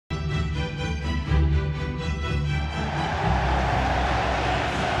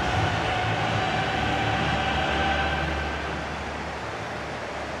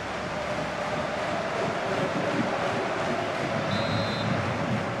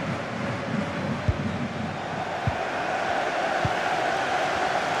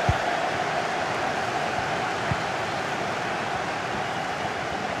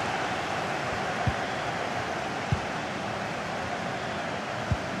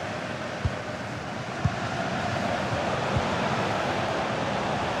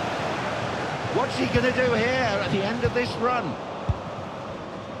What's he going to do here at the end of this run?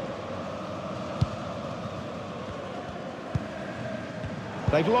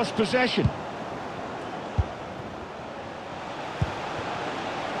 They've lost possession.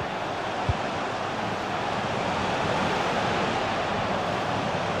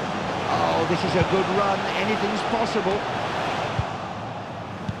 Oh, this is a good run. Anything's possible.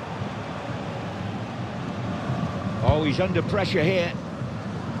 Oh, he's under pressure here.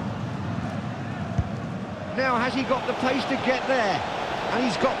 Now, has he got the pace to get there? And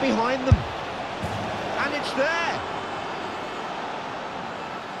he's got behind them. And it's there.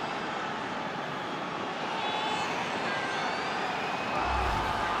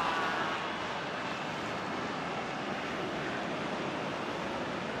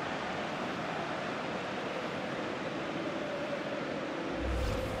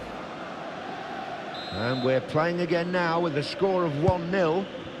 And we're playing again now with a score of 1-0.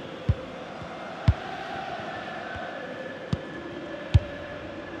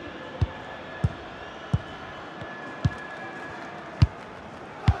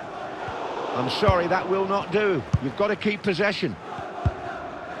 I'm sorry, that will not do. You've got to keep possession.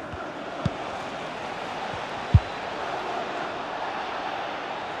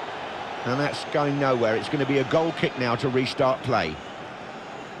 And that's going nowhere. It's going to be a goal kick now to restart play.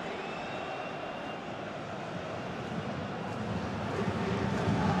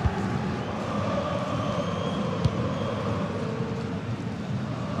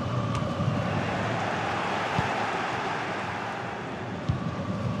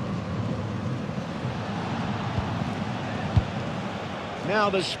 Now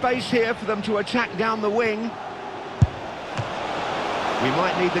there's space here for them to attack down the wing. We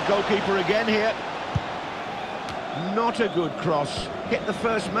might need the goalkeeper again here. Not a good cross. Hit the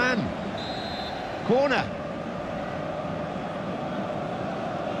first man. Corner.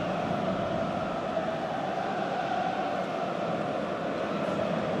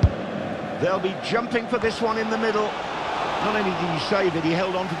 They'll be jumping for this one in the middle. Not only did he save it, he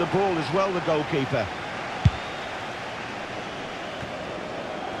held on to the ball as well, the goalkeeper.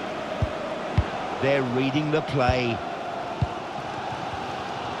 They're reading the play.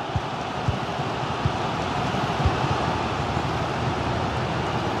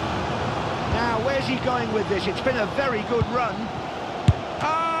 Now, where's he going with this? It's been a very good run.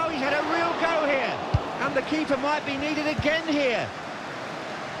 Oh, he's had a real go here. And the keeper might be needed again here.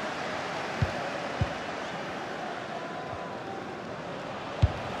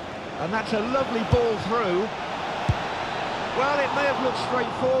 And that's a lovely ball through. Well, it may have looked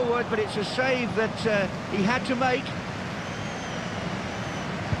straightforward, but it's a save that he had to make.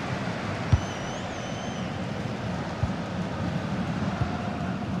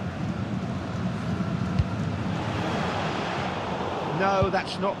 No,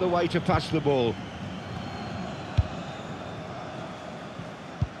 that's not the way to pass the ball.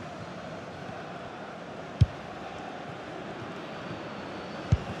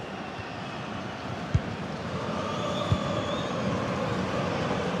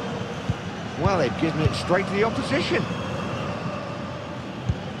 Well, they've given it straight to the opposition.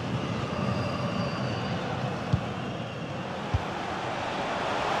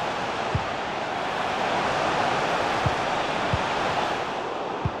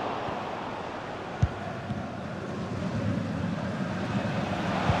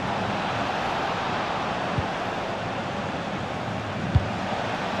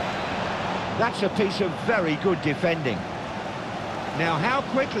 That's a piece of very good defending. Now, how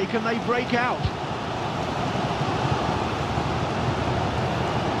quickly can they break out?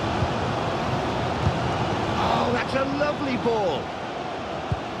 Oh, that's a lovely ball.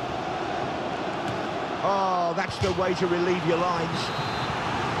 Oh, that's the way to relieve your lines.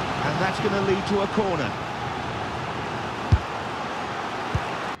 And that's going to lead to a corner.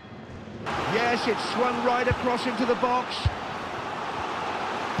 Yes, it's swung right across into the box.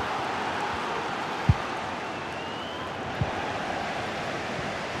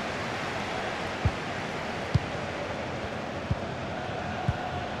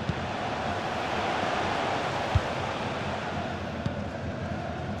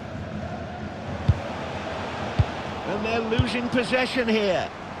 And they're losing possession here.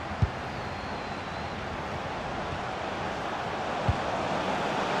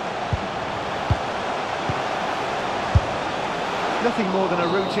 Nothing more than a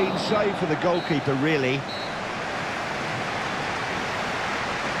routine save for the goalkeeper, really.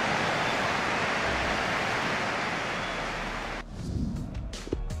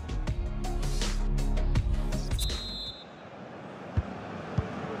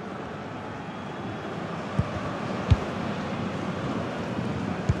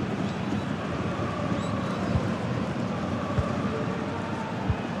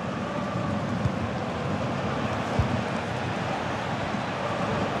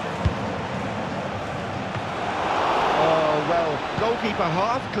 goalkeeper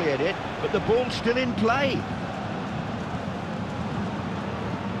half cleared it, but the ball's still in play.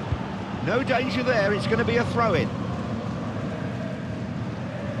 No danger there, it's going to be a throw-in.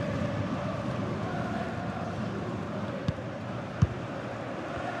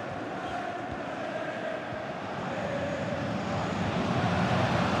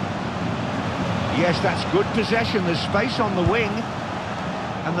 Yes, that's good possession. There's space on the wing.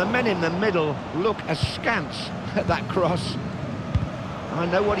 And the men in the middle look askance at that cross. I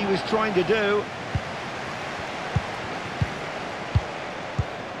know what he was trying to do.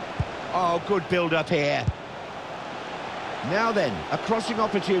 Oh, good build-up here. Now then, a crossing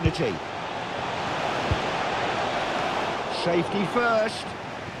opportunity. Safety first.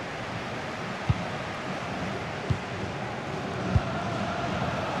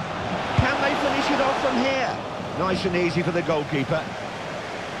 Can they finish it off from here? Nice and easy for the goalkeeper.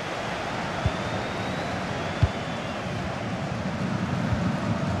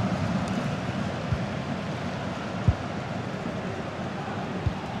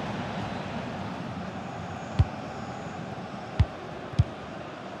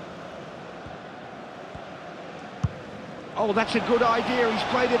 Oh, that's a good idea. He's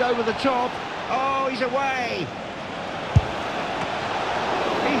played it over the top. Oh, he's away.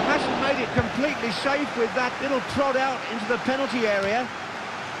 He hasn't made it completely safe with that little prod out into the penalty area.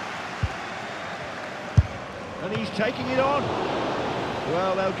 And he's taking it on.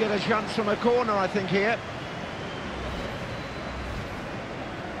 Well, they'll get a chance from a corner, I think, here.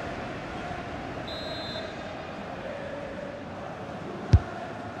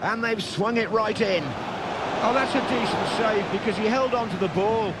 And they've swung it right in. Oh, that's a decent save because he held on to the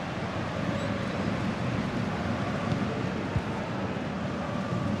ball.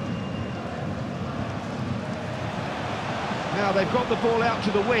 Now they've got the ball out to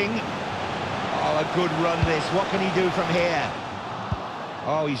the wing. Oh, a good run this. What can he do from here?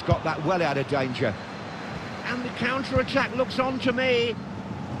 Oh, he's got that well out of danger. And the counter-attack looks on to me.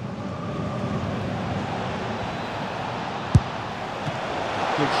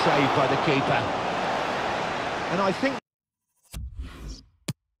 Good save by the keeper. And I think...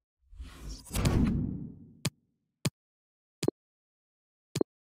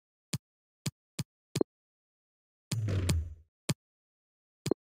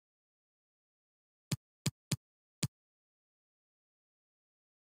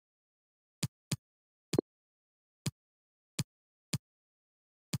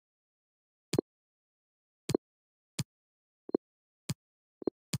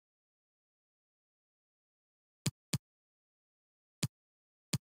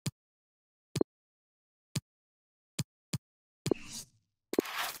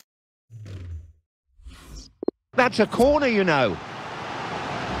 That's a corner, you know.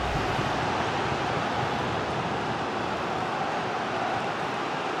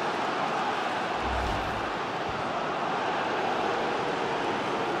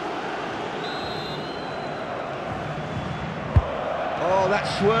 Oh,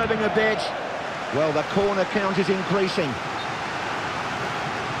 that's swerving a bit. Well, the corner count is increasing.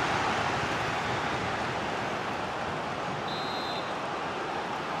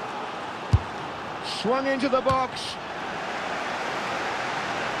 Swung into the box.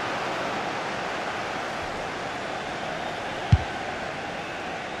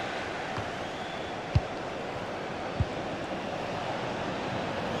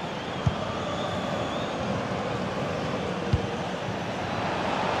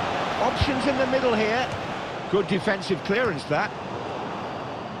 Options in the middle here. Good defensive clearance, that.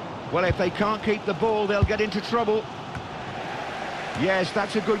 Well, if they can't keep the ball, they'll get into trouble. Yes,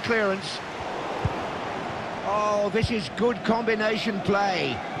 that's a good clearance. Oh, this is good combination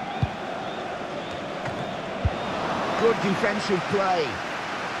play. Good defensive play.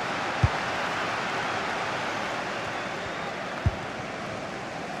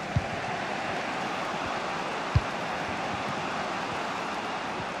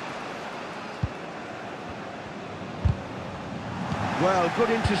 Well, good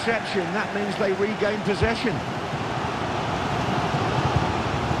interception. That means they regain possession.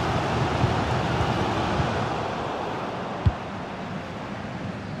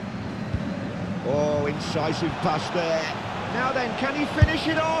 Incisive pass there. Now then, can he finish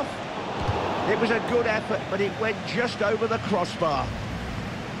it off? It was a good effort, but it went just over the crossbar.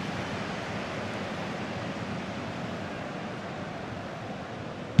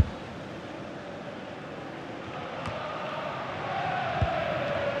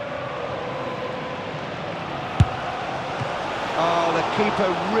 Oh, the keeper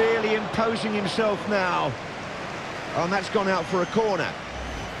really imposing himself now. Oh, and that's gone out for a corner.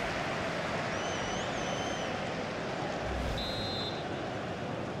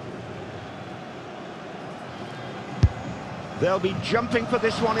 They'll be jumping for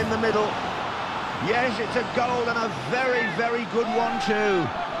this one in the middle. Yes, it's a goal, and a very, very good one too.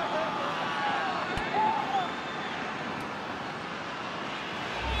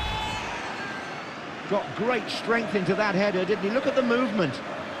 Got great strength into that header, didn't he? Look at the movement.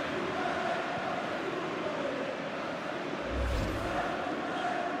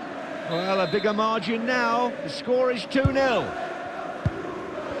 Well, a bigger margin now. The score is 2-0.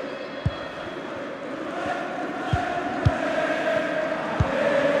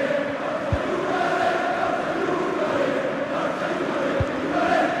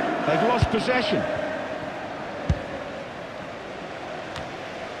 They've lost possession.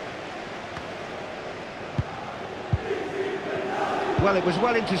 Well, it was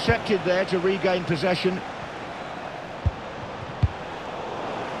well intercepted there to regain possession.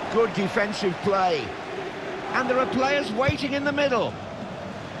 Good defensive play. And there are players waiting in the middle.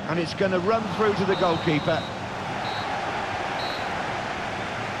 And it's going to run through to the goalkeeper.